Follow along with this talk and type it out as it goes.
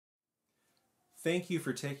Thank you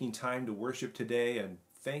for taking time to worship today, and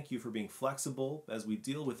thank you for being flexible as we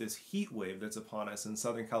deal with this heat wave that's upon us in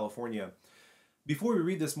Southern California. Before we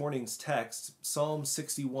read this morning's text, Psalm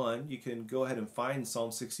 61, you can go ahead and find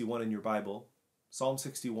Psalm 61 in your Bible. Psalm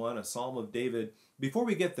 61, a Psalm of David. Before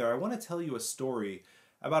we get there, I want to tell you a story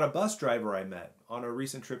about a bus driver I met on a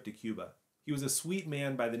recent trip to Cuba. He was a sweet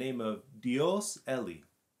man by the name of Dios Eli.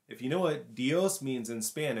 If you know what Dios means in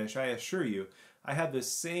Spanish, I assure you, I had the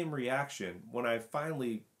same reaction when I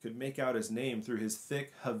finally could make out his name through his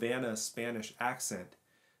thick Havana Spanish accent.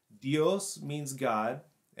 Dios means God,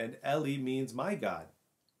 and Eli means my God.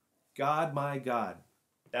 God, my God.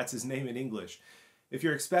 That's his name in English. If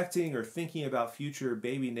you're expecting or thinking about future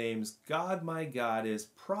baby names, God, my God is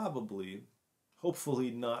probably, hopefully,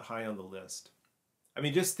 not high on the list. I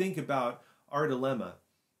mean, just think about our dilemma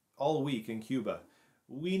all week in Cuba.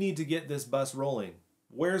 We need to get this bus rolling.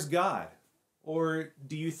 Where's God? Or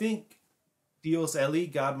do you think Dios Eli,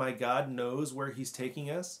 God my God, knows where he's taking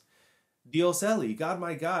us? Dios Eli, God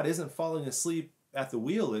my God, isn't falling asleep at the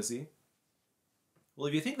wheel, is he? Well,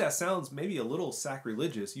 if you think that sounds maybe a little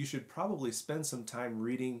sacrilegious, you should probably spend some time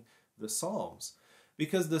reading the Psalms,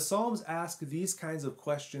 because the Psalms ask these kinds of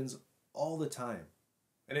questions all the time.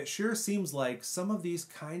 And it sure seems like some of these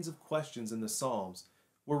kinds of questions in the Psalms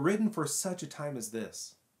were written for such a time as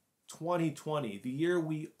this. 2020, the year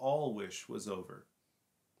we all wish was over.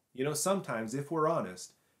 You know, sometimes, if we're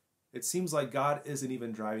honest, it seems like God isn't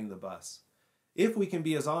even driving the bus. If we can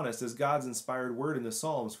be as honest as God's inspired word in the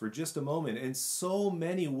Psalms for just a moment, in so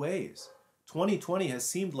many ways, 2020 has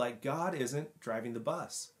seemed like God isn't driving the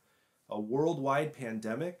bus. A worldwide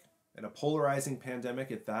pandemic, and a polarizing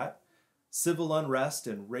pandemic at that, civil unrest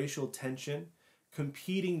and racial tension,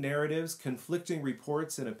 competing narratives, conflicting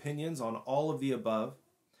reports and opinions on all of the above,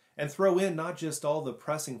 and throw in not just all the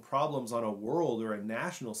pressing problems on a world or a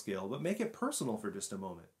national scale, but make it personal for just a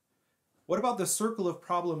moment. What about the circle of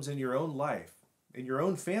problems in your own life, in your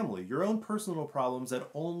own family, your own personal problems that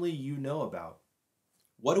only you know about?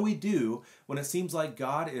 What do we do when it seems like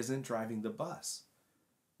God isn't driving the bus?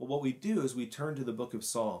 Well, what we do is we turn to the book of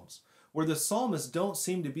Psalms, where the psalmists don't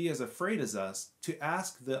seem to be as afraid as us to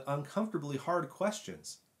ask the uncomfortably hard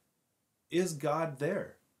questions. Is God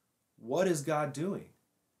there? What is God doing?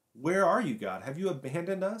 Where are you, God? Have you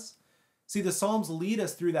abandoned us? See, the Psalms lead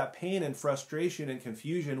us through that pain and frustration and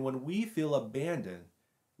confusion when we feel abandoned,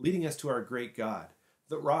 leading us to our great God,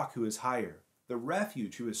 the rock who is higher, the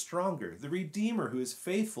refuge who is stronger, the Redeemer who is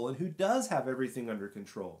faithful and who does have everything under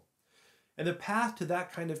control. And the path to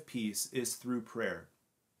that kind of peace is through prayer.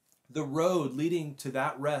 The road leading to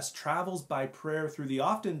that rest travels by prayer through the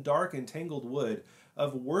often dark and tangled wood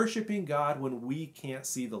of worshiping God when we can't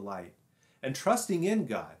see the light, and trusting in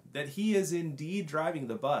God that he is indeed driving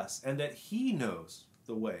the bus and that he knows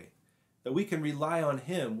the way, that we can rely on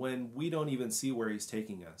him when we don't even see where he's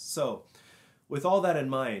taking us. So, with all that in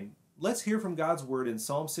mind, let's hear from God's word in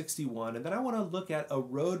Psalm 61, and then I want to look at a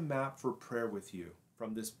roadmap for prayer with you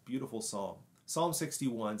from this beautiful psalm. Psalm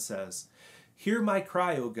 61 says, "Hear my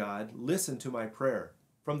cry, O God, listen to my prayer.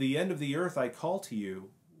 From the end of the earth I call to you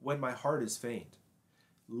when my heart is faint.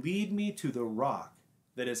 Lead me to the rock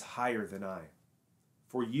that is higher than I.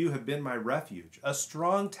 For you have been my refuge, a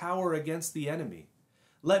strong tower against the enemy.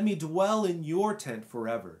 Let me dwell in your tent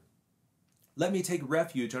forever. Let me take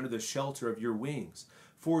refuge under the shelter of your wings.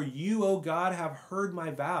 For you, O God, have heard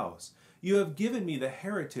my vows. You have given me the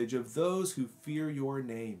heritage of those who fear your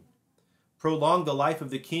name. Prolong the life of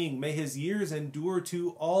the king. May his years endure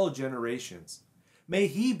to all generations. May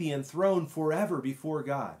he be enthroned forever before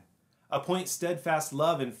God. Appoint steadfast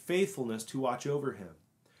love and faithfulness to watch over him.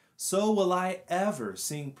 So will I ever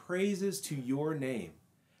sing praises to your name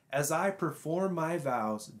as I perform my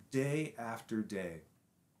vows day after day."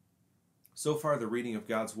 So far, the reading of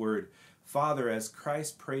God's word. Father, as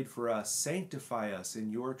Christ prayed for us, sanctify us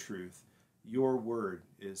in your truth. Your word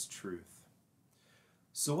is truth.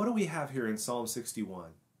 So what do we have here in Psalm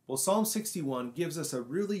 61? Well, Psalm 61 gives us a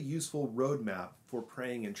really useful roadmap for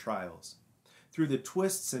praying in trials. Through the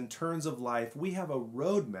twists and turns of life, we have a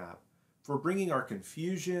roadmap for bringing our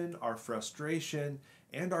confusion, our frustration,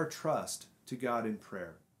 and our trust to God in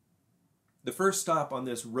prayer. The first stop on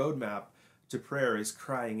this roadmap to prayer is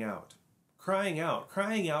crying out. Crying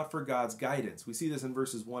out for God's guidance. We see this in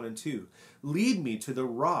verses 1 and 2. Lead me to the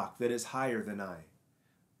rock that is higher than I.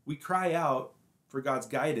 We cry out for God's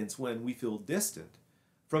guidance when we feel distant.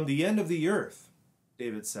 From the end of the earth,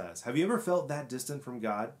 David says. Have you ever felt that distant from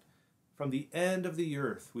God? From the end of the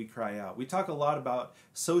earth, we cry out. We talk a lot about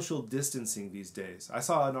social distancing these days. I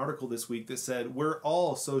saw an article this week that said, we're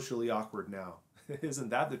all socially awkward now. Isn't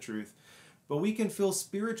that the truth? But we can feel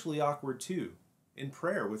spiritually awkward too. in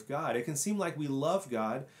prayer with God. It can seem like we love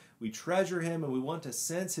God, we treasure him, and we want to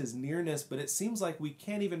sense his nearness, but it seems like we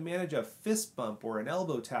can't even manage a fist bump or an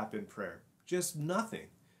elbow tap in prayer. Just nothing.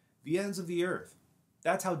 The ends of the earth.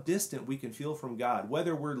 That's how distant we can feel from God,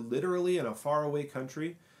 whether we're literally in a faraway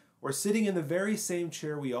country or sitting in the very same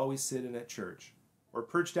chair we always sit in at church, or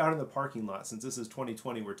perched out in the parking lot, since this is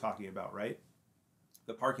 2020 we're talking about, right?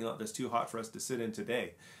 The parking lot that's too hot for us to sit in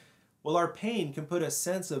today. Well, our pain can put a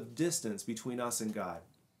sense of distance between us and God.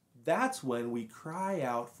 That's when we cry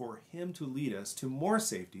out for him to lead us to more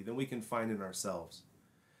safety than we can find in ourselves.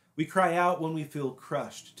 We cry out when we feel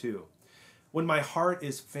crushed too. When my heart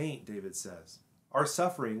is faint, David says. Our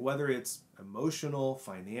suffering, whether it's emotional,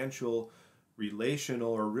 financial,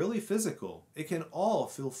 relational, or really physical, it can all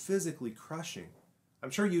feel physically crushing.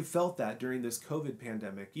 I'm sure you felt that during this COVID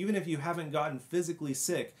pandemic. Even if you haven't gotten physically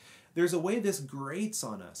sick, there's a way this grates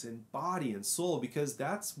on us in body and soul, because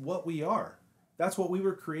that's what we are. That's what we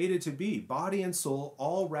were created to be, body and soul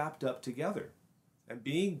all wrapped up together. And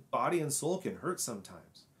being body and soul can hurt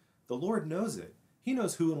sometimes. The Lord knows it. He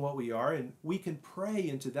knows who and what we are, and we can pray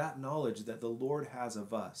into that knowledge that the Lord has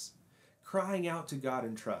of us, crying out to God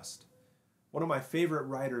in trust. One of my favorite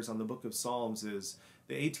writers on the book of Psalms is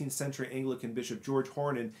the 18th century Anglican Bishop George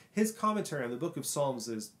Warne, and his commentary on the book of Psalms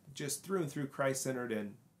is just through and through Christ-centered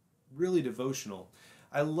and really devotional.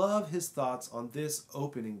 I love his thoughts on this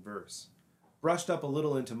opening verse. Brushed up a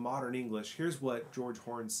little into modern English, here's what George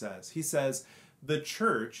Warne says. He says, "The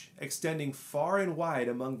church, extending far and wide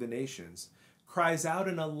among the nations, cries out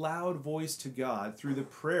in a loud voice to God through the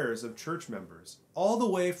prayers of church members, all the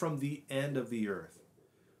way from the end of the earth.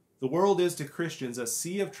 The world is to Christians a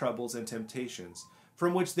sea of troubles and temptations,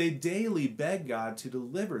 from which they daily beg God to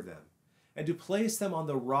deliver them, and to place them on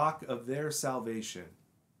the rock of their salvation.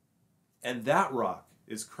 And that rock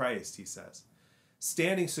is Christ," he says.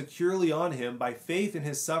 "Standing securely on him by faith in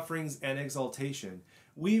his sufferings and exaltation,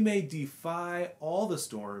 we may defy all the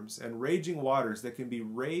storms and raging waters that can be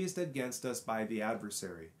raised against us by the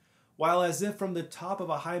adversary, while as if from the top of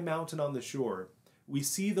a high mountain on the shore, we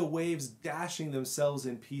see the waves dashing themselves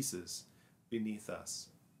in pieces beneath us."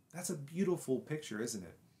 That's a beautiful picture, isn't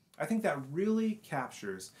it? I think that really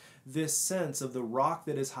captures this sense of the rock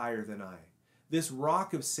that is higher than I. This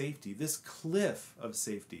rock of safety, this cliff of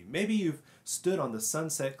safety. Maybe you've stood on the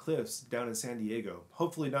Sunset Cliffs down in San Diego,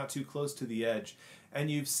 hopefully not too close to the edge, and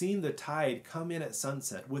you've seen the tide come in at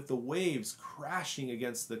sunset with the waves crashing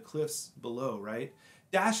against the cliffs below, right?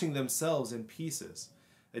 Dashing themselves in pieces.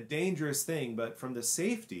 A dangerous thing, but from the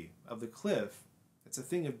safety of the cliff, it's a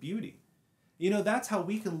thing of beauty. You know, that's how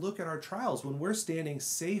we can look at our trials when we're standing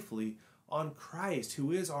safely on Christ,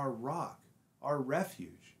 who is our rock, our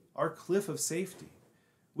refuge, our cliff of safety.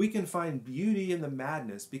 We can find beauty in the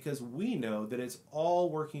madness because we know that it's all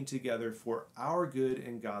working together for our good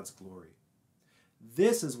and God's glory.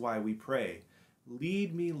 This is why we pray,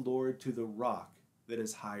 "Lead me, Lord, to the rock that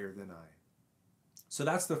is higher than I." So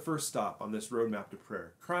that's the first stop on this roadmap to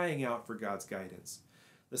prayer, crying out for God's guidance.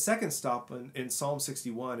 The second stop in Psalm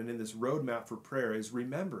 61 and in this roadmap for prayer is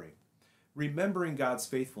remembering God's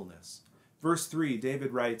faithfulness. Verse 3,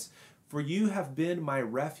 David writes, "For you have been my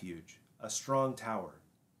refuge, a strong tower."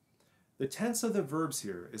 The tense of the verbs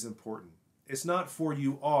here is important. It's not "for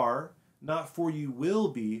you are," not "for you will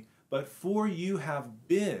be," but "for you have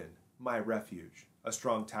been my refuge, a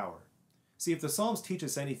strong tower." See, if the Psalms teach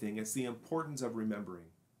us anything, it's the importance of remembering.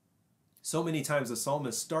 So many times the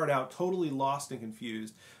psalmists start out totally lost and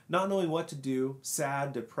confused, not knowing what to do,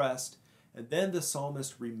 sad, depressed, and then the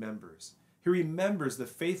psalmist remembers. He remembers the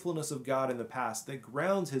faithfulness of God in the past that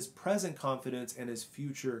grounds his present confidence and his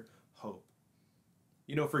future hope.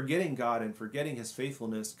 You know, forgetting God and forgetting his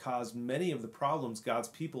faithfulness caused many of the problems God's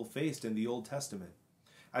people faced in the Old Testament.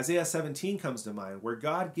 Isaiah 17 comes to mind, where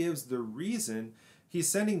God gives the reason he's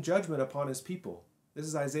sending judgment upon his people. This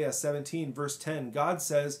is Isaiah 17, verse 10. God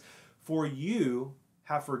says, "For you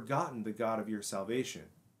have forgotten the God of your salvation,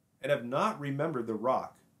 and have not remembered the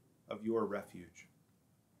rock of your refuge."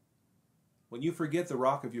 When you forget the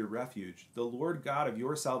rock of your refuge, the Lord God of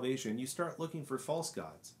your salvation, you start looking for false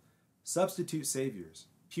gods, substitute saviors,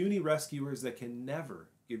 puny rescuers that can never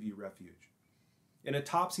give you refuge. In a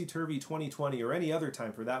topsy-turvy 2020, or any other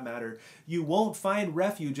time for that matter, you won't find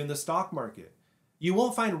refuge in the stock market. You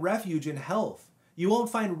won't find refuge in health. You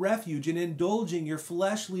won't find refuge in indulging your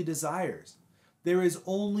fleshly desires. There is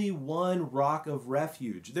only one rock of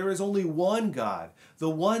refuge. There is only one God, the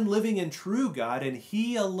one living and true God, and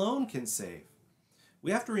he alone can save.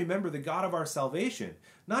 We have to remember the God of our salvation,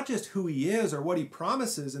 not just who he is or what he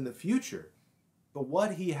promises in the future, but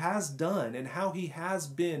what he has done and how he has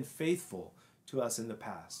been faithful to us in the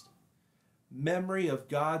past. Memory of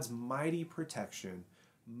God's mighty protection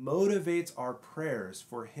motivates our prayers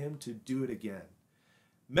for him to do it again.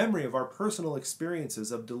 Memory of our personal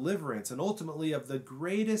experiences of deliverance and ultimately of the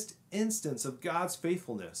greatest instance of God's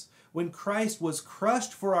faithfulness, when Christ was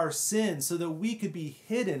crushed for our sins so that we could be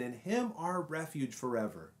hidden in him, our refuge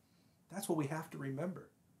forever. That's what we have to remember.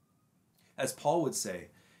 As Paul would say,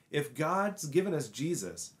 if God's given us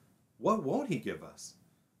Jesus, what won't he give us?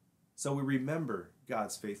 So we remember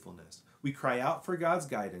God's faithfulness. We cry out for God's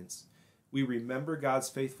guidance. We remember God's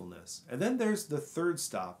faithfulness. And then there's the third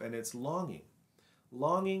stop, and it's longing.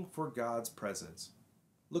 Longing for God's presence.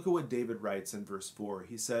 Look at what David writes in verse 4.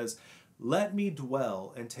 He says, "Let me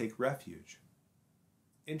dwell and take refuge."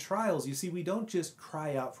 In trials, you see, we don't just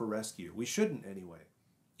cry out for rescue. We shouldn't anyway.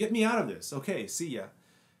 Get me out of this. Okay, see ya.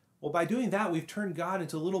 Well, by doing that, we've turned God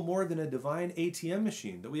into little more than a divine ATM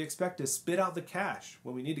machine that we expect to spit out the cash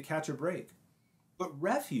when we need to catch a break. But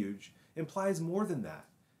refuge implies more than that.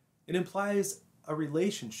 It implies a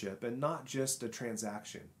relationship and not just a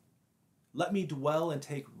transaction. Let me dwell and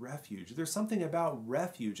take refuge. There's something about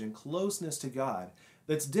refuge and closeness to God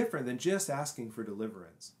that's different than just asking for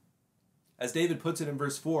deliverance. As David puts it in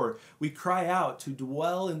verse 4, we cry out to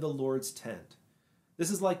dwell in the Lord's tent. This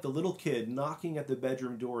is like the little kid knocking at the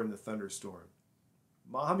bedroom door in the thunderstorm.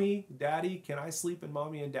 Mommy, Daddy, can I sleep in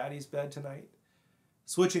Mommy and Daddy's bed tonight?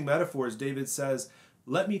 Switching metaphors, David says,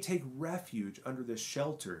 let me take refuge under the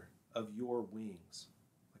shelter of your wings.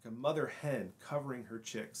 Like a mother hen covering her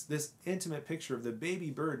chicks. This intimate picture of the baby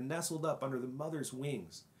bird nestled up under the mother's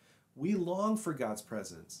wings. We long for God's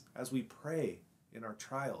presence as we pray in our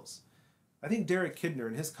trials. I think Derek Kidner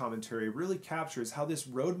in his commentary really captures how this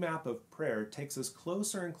roadmap of prayer takes us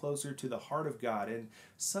closer and closer to the heart of God in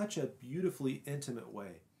such a beautifully intimate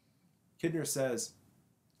way. Kidner says,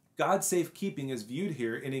 God's safekeeping is viewed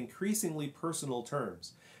here in increasingly personal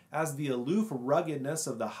terms, as the aloof ruggedness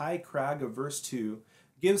of the high crag of verse 2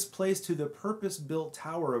 gives place to the purpose-built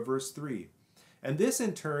tower of verse 3, and this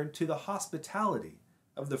in turn to the hospitality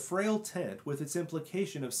of the frail tent with its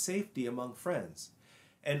implication of safety among friends.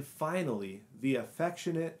 And finally, the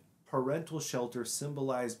affectionate parental shelter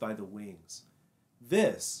symbolized by the wings.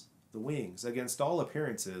 This, the wings, against all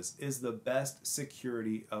appearances, is the best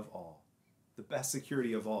security of all. The best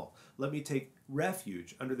security of all. Let me take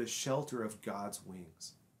refuge under the shelter of God's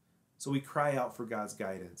wings. So we cry out for God's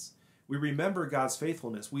guidance. We remember God's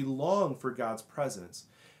faithfulness. We long for God's presence.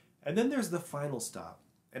 And then there's the final stop,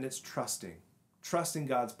 and it's trusting. Trusting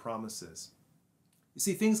God's promises. You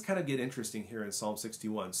see, things kind of get interesting here in Psalm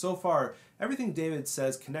 61. So far, everything David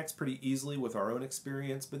says connects pretty easily with our own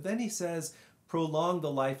experience, but then he says, prolong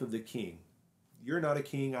the life of the king. You're not a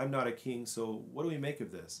king, I'm not a king, so what do we make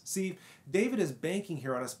of this? See, David is banking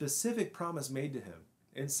here on a specific promise made to him.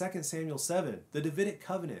 In 2 Samuel 7, the Davidic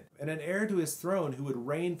covenant, and an heir to his throne who would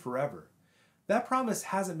reign forever. That promise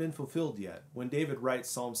hasn't been fulfilled yet when David writes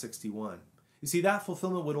Psalm 61. You see, that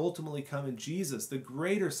fulfillment would ultimately come in Jesus, the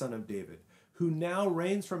greater Son of David, who now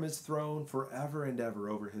reigns from his throne forever and ever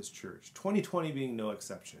over his church, 2020 being no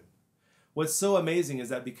exception. What's so amazing is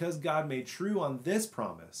that because God made true on this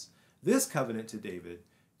promise, this covenant to David,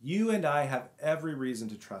 you and I have every reason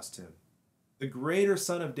to trust him. The greater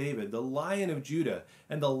Son of David, the Lion of Judah,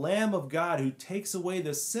 and the Lamb of God who takes away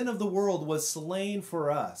the sin of the world was slain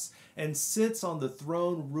for us and sits on the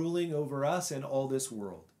throne ruling over us and all this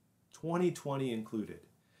world, 2020 included.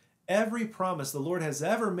 Every promise the Lord has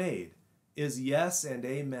ever made is yes and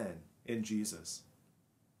amen in Jesus.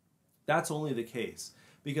 That's only the case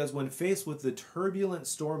because when faced with the turbulent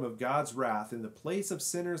storm of God's wrath in the place of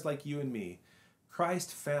sinners like you and me,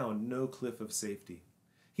 Christ found no cliff of safety.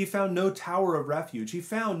 He found no tower of refuge. He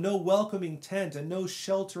found no welcoming tent and no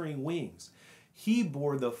sheltering wings. He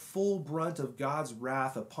bore the full brunt of God's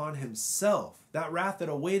wrath upon himself, that wrath that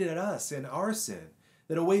awaited us in our sin,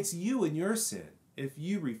 that awaits you in your sin, if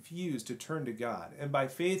you refuse to turn to God and by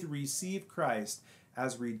faith receive Christ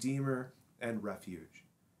as Redeemer and refuge.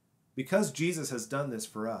 Because Jesus has done this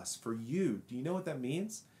for us, for you, do you know what that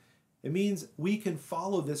means? It means we can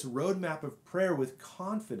follow this roadmap of prayer with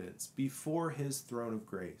confidence before his throne of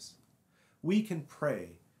grace. We can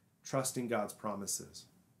pray trusting God's promises.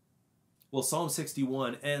 Well, Psalm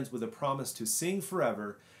 61 ends with a promise to sing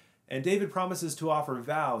forever, and David promises to offer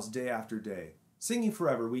vows day after day. Singing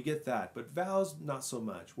forever, we get that, but vows, not so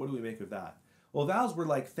much. What do we make of that? Well, vows were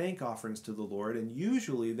like thank offerings to the Lord, and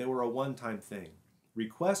usually they were a one-time thing.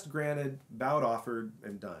 Request granted, vow offered,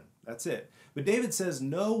 and done. That's it. But David says,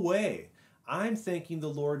 no way. I'm thanking the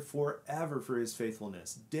Lord forever for his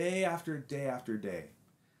faithfulness, day after day after day.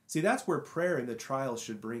 See, that's where prayer in the trials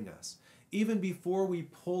should bring us. even before we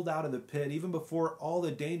pulled out of the pit, even before all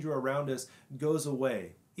the danger around us goes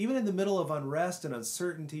away, even in the middle of unrest and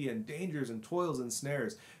uncertainty and dangers and toils and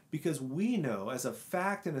snares, because we know as a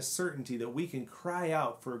fact and a certainty that we can cry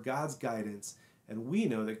out for God's guidance, and we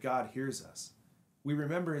know that God hears us. We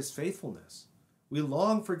remember his faithfulness. We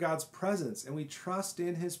long for God's presence, and we trust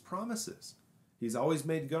in his promises. He's always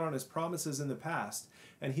made good on his promises in the past,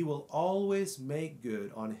 and he will always make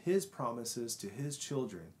good on his promises to his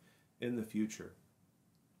children in the future.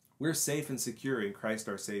 We're safe and secure in Christ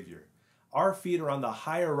our Savior. Our feet are on the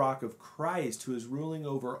higher rock of Christ, who is ruling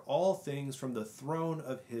over all things from the throne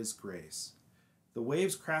of his grace. The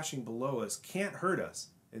waves crashing below us can't hurt us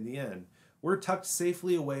in the end. We're tucked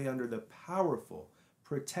safely away under the powerful,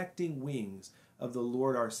 protecting wings of the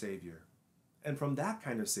Lord our Savior. And from that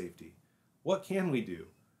kind of safety, what can we do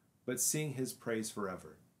but sing his praise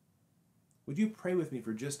forever? Would you pray with me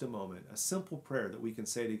for just a moment, a simple prayer that we can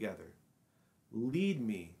say together? Lead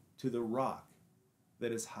me to the rock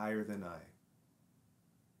that is higher than I.